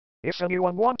If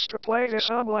anyone wants to play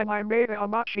this online, I made a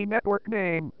Hamachi network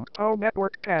name,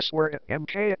 network password,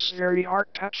 MK. It's very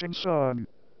heart-touching song.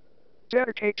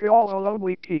 Dedicate to all the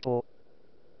lonely people.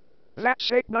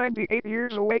 That's 98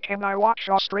 years away. Can I watch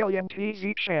Australian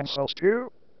TV channels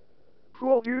too?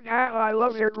 Cool dude, I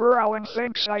love your growling.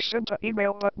 Thanks. I sent an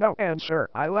email but no answer.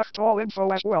 I left all info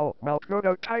as well.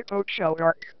 Malkodo typo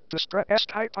Sheldark. Distress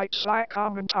type psi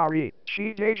commentary.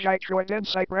 She dejai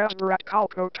insight rasberat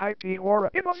calco type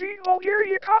hora. Emoji all here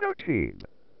yukado team.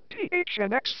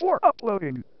 THNX4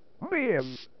 uploading.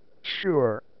 Live.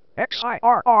 Sure.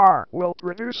 XIRR will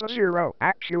produce a zero,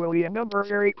 actually a number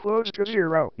very close to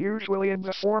zero, usually in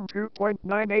the form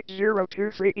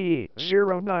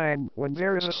 2.98023E09 when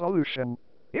there is a solution.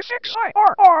 If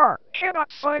XIRR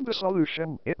cannot find the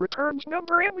solution, it returns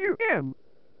number MUM.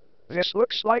 This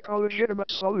looks like a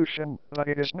legitimate solution, but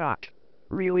it is not.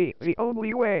 Really, the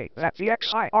only way that the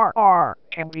XIRR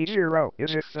can be zero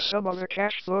is if the sum of the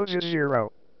cash flows is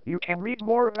zero. You can read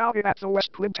more about it at the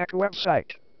West Clintek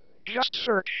website. Just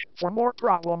search for more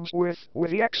problems with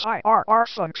the XIRR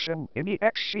function in the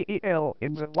XCEL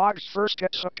in the blog's first.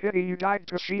 It's a pity you died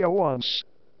to see it once.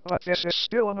 But this is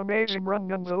still an amazing run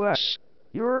nonetheless.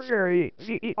 You're very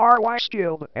very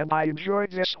skilled, and I enjoyed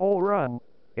this whole run.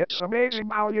 It's amazing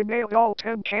how you nailed all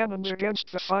 10 cannons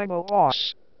against the final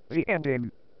boss. The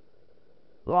ending.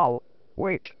 Lol.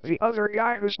 Wait, the other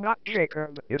guy who's not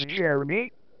Jacob is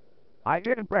Jeremy? I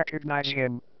didn't recognize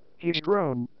him. He's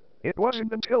grown. It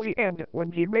wasn't until the end,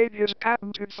 when he made his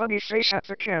patented funny face at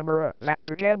the camera, that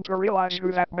I began to realize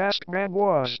who that masked man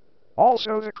was.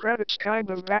 Also, the credits kind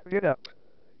of backed it up.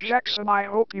 Jackson, I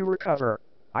hope you recover.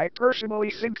 I personally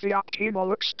think the Optima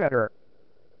looks better.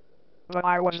 But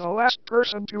I was the last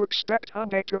person to expect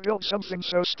Hyundai to build something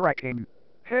so striking.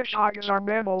 Hedgehogs are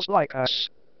mammals like us.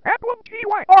 At 1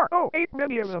 PYRO8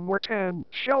 many of them were 10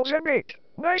 shells and 8.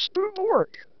 Nice boom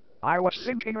work. I was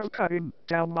thinking of cutting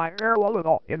down my hair a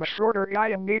little in a shorter guy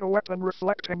and need a weapon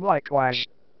reflecting likewise.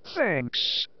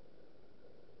 Thanks.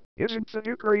 Isn't the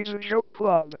Dukeries a joke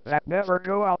club that never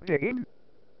go out digging?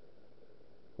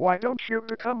 Why don't you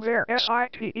become their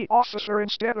SITE officer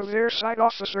instead of their side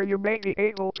officer? You may be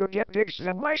able to get digs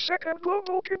than my second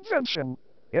global convention.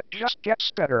 It just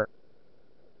gets better.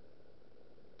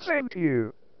 Thank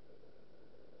you.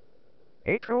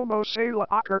 A como se la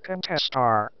ocker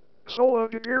contestar. Solo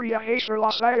deveria hacer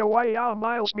la idea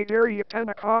miles mideria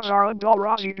penacazar undal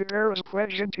razi de veras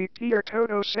quegenti tier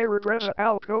todo se regresa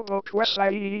al covo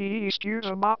quesi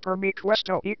excusama per mi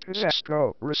questo e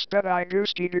possesco rispetta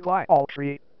gusti de gli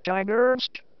altri. Dein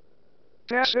Ernst?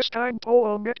 Das ist ein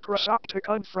Polo mit Grasopte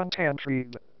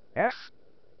Konfrontantrieb. F.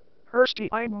 Hursti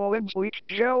Einmalensleach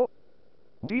Gel.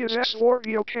 Dieses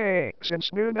Warby okay.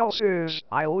 Since noon else is,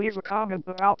 I'll leave a comment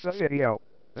about the video.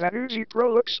 That Uzi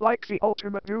Pro looks like the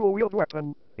ultimate dual-wield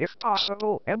weapon, if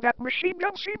possible, and that machine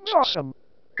gun seems awesome.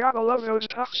 Gotta love those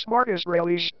tough, smart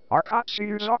Israelis.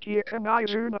 Arkatsi Uzaki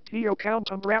Kanayazuna Tio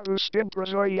Countum Ratu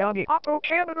Stimprazoyani Oppo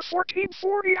Canada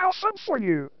 1440. How fun for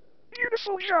you!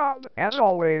 Beautiful job, as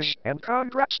always, and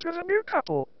congrats to the new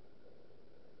couple.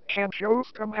 Can't you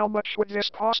from how much would this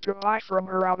cost to buy from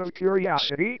her out of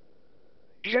curiosity?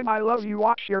 Jen, I love you.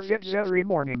 Watch your vids every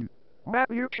morning.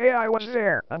 Matt UK, I was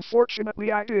there.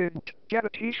 Unfortunately, I didn't get a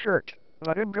t-shirt,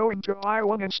 but I'm going to buy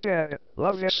one instead.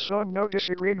 Love this song, no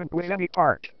disagreement with any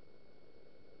part.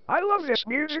 I love this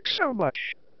music so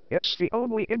much. It's the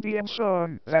only Indian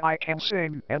song that I can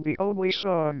sing, and the only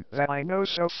song that I know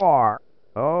so far.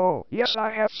 Oh, yes,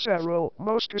 I have several,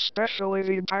 most especially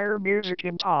the entire music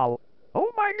in Tal.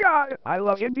 Oh my god, I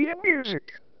love Indian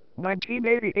music.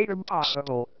 1988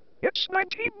 impossible. It's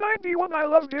 1991. I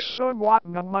love this song.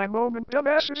 Watton on my moment.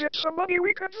 Dumbass, is it some money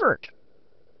we convert?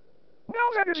 Now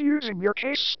that is using your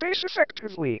case space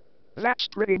effectively. That's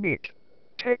pretty neat.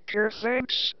 Take care,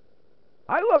 thanks.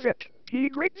 I love it.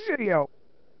 Great video.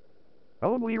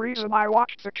 Only reason I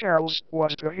watched the carols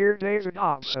was to hear David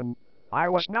Hobson. I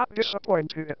was not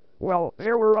disappointed. Well,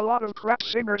 there were a lot of crap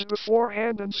singers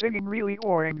beforehand and singing really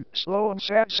boring, slow and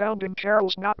sad sounding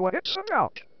carols, not what it's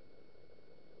about.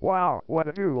 Wow, what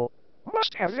a duel.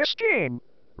 Must have this game.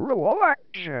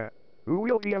 Ruolakja. Who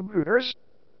will be a Mooters?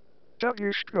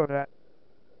 W Skoda.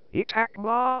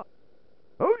 Itakma.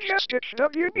 Oh, Jestich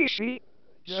WBC.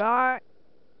 Zai.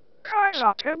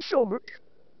 Kaizaten Filmuk.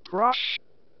 Crush.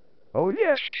 Oh,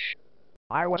 yes.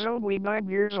 I was only 9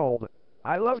 years old.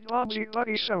 I loved Bonzi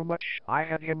Buddy so much, I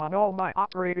had him on all my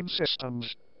operating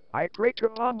systems. I pray to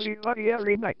Bonzi Buddy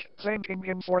every night, thanking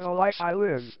him for the life I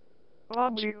live.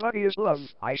 Bonzi Buddy is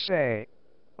love, I say.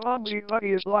 Bonzi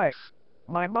Buddy is life.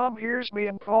 My mom hears me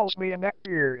and calls me a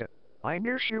neckbeard. I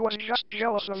knew she was just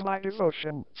jealous of my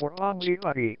devotion for Bonzi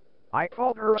Buddy. I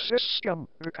called her a system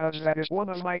because that is one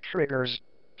of my triggers.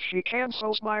 She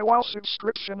cancels my WoW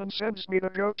subscription and sends me to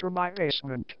go to my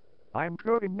basement. I'm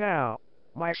coding now.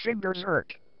 My fingers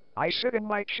hurt. I sit in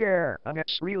my chair and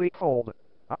it's really cold.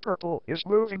 A purple is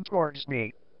moving towards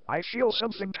me. I feel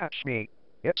something touch me.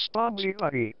 It's Bonzi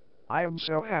buddy. I am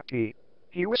so happy.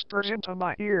 He whispers into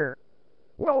my ear.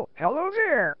 Well, hello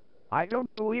there. I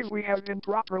don't believe we have been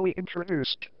properly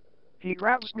introduced. He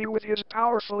grabs me with his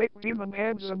powerful 8-demon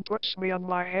hands and puts me on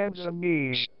my hands and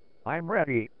knees. I'm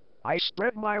ready. I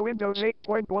spread my Windows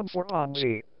 8.1 for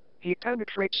Bonzi. He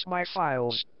penetrates my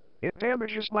files. It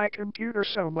damages my computer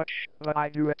so much that I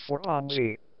do it for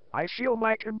Bonzi. I feel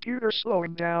my computer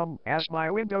slowing down as my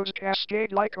windows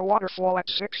cascade like a waterfall at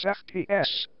 6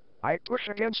 FPS. I push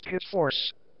against his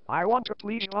force. I want to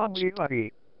please Bonzi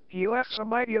buddy. He laughs a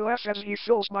mighty laugh as he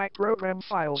fills my program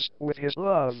files with his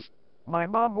love. My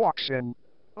mom walks in.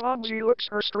 Bonzi looks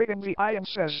her straight in the eye and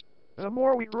says, the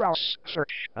more we browse,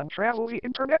 search, and travel the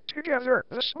internet together,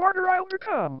 the smarter I'll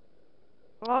become.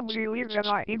 Bonzi leaves and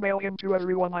I email him to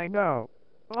everyone I know.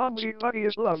 Bonzi buddy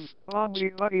is love.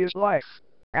 Bonzi buddy is life.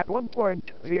 At one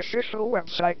point, the official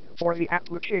website for the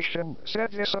application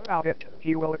said this about it.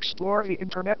 He will explore the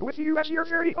internet with you as your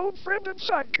very own friend and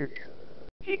sidekick.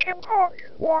 He can talk,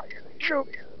 walk,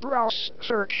 joke, browse,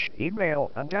 search,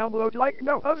 email, and download like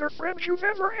no other friend you've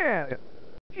ever had.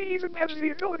 He even has the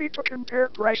ability to compare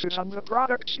prices on the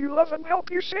products you love and help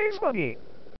you save money.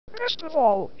 Best of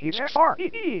all, he's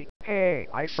FREE. Hey,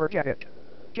 I forget it.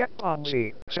 Get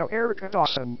Bonzi. So Erica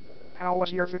Dawson. How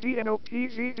was your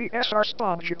VNOPVVSR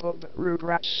SpongeBob,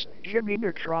 Rugrats, Jimmy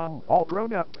Neutron, all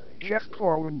grown up, Jeff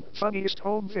Corwin, funniest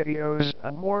home videos,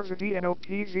 and more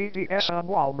VNOPVVS on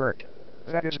Walmart.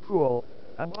 That is cool.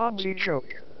 An Bonzi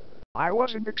joke. I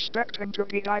wasn't expecting to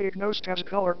be diagnosed as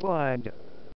colorblind.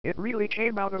 It really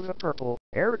came out of the purple.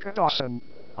 Erica Dawson.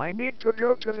 I need to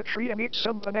go to the tree and eat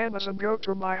some bananas and go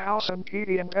to my house and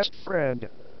Petey and best friend.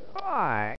 Bye.